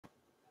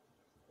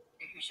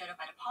who showed up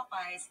at a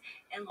Popeyes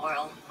in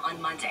Laurel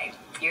on Monday.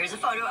 Here's a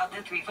photo of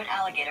the 3-foot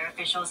alligator.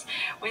 Officials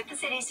with the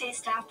city say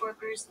staff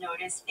workers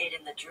noticed it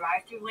in the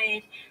drive-through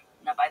lane.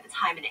 Now, by the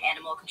time an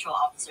animal control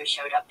officer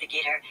showed up, the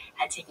gator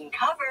had taken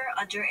cover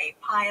under a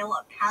pile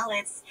of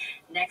pallets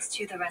next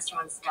to the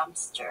restaurant's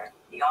dumpster.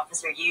 The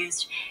officer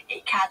used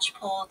a catch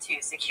pole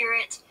to secure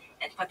it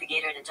and put the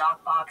gator in a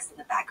dog box in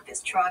the back of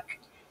his truck.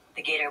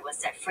 The gator was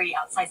set free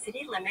outside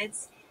city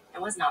limits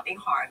and was not being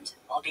harmed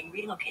while being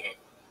relocated.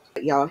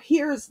 Y'all,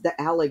 here's the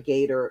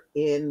alligator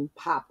in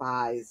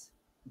Popeyes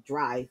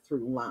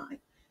drive-through line.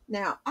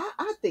 Now,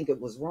 I think it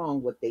was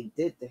wrong what they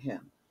did to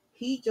him.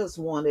 He just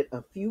wanted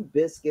a few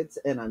biscuits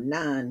and a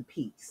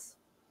 9-piece.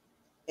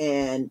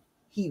 And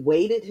he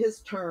waited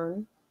his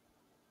turn.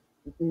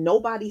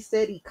 Nobody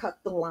said he cut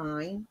the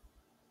line.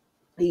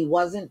 He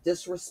wasn't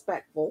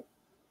disrespectful.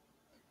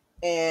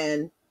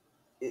 And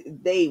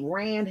they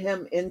ran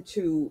him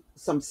into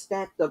some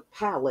stacked up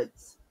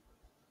pallets,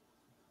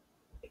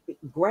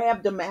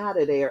 grabbed him out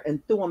of there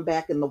and threw him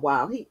back in the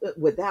wild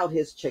without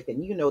his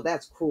chicken.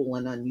 That's cruel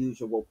and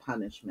unusual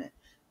punishment.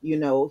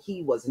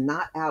 He was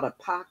not out of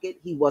pocket.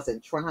 He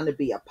wasn't trying to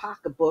be a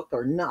pocketbook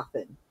or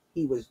nothing.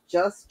 He was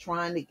just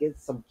trying to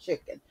get some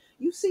chicken.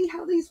 You see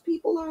how these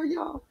people are,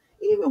 y'all?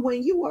 Even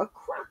when you are a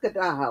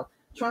crocodile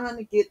trying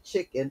to get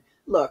chicken,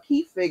 look,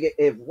 he figured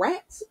if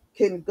rats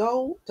can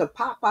go to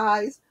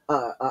Popeyes,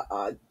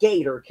 a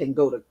gator can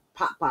go to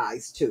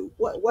Popeyes too.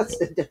 What's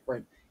the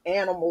difference?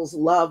 Animals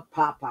love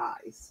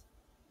Popeyes.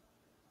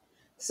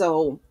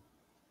 So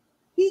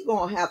he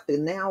gonna have to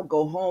now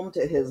go home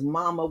to his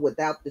mama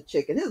without the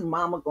chicken. His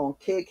mama gonna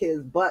kick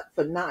his butt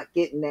for not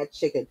getting that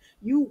chicken.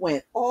 You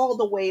went all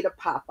the way to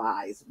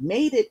Popeyes,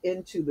 made it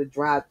into the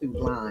drive-through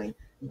line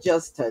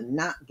just to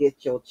not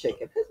get your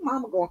chicken. His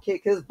mama gonna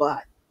kick his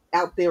butt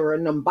out there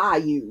in them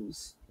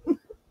bayous.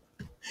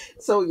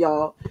 So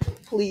y'all,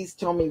 please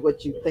tell me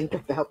what you think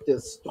about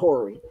this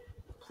story.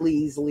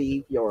 Please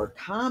leave your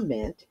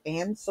comment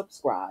and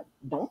subscribe.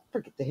 Don't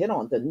forget to hit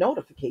on the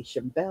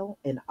notification bell,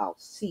 and I'll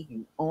see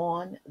you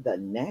on the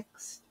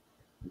next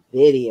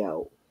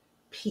video.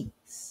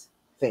 Peace,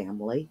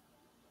 family.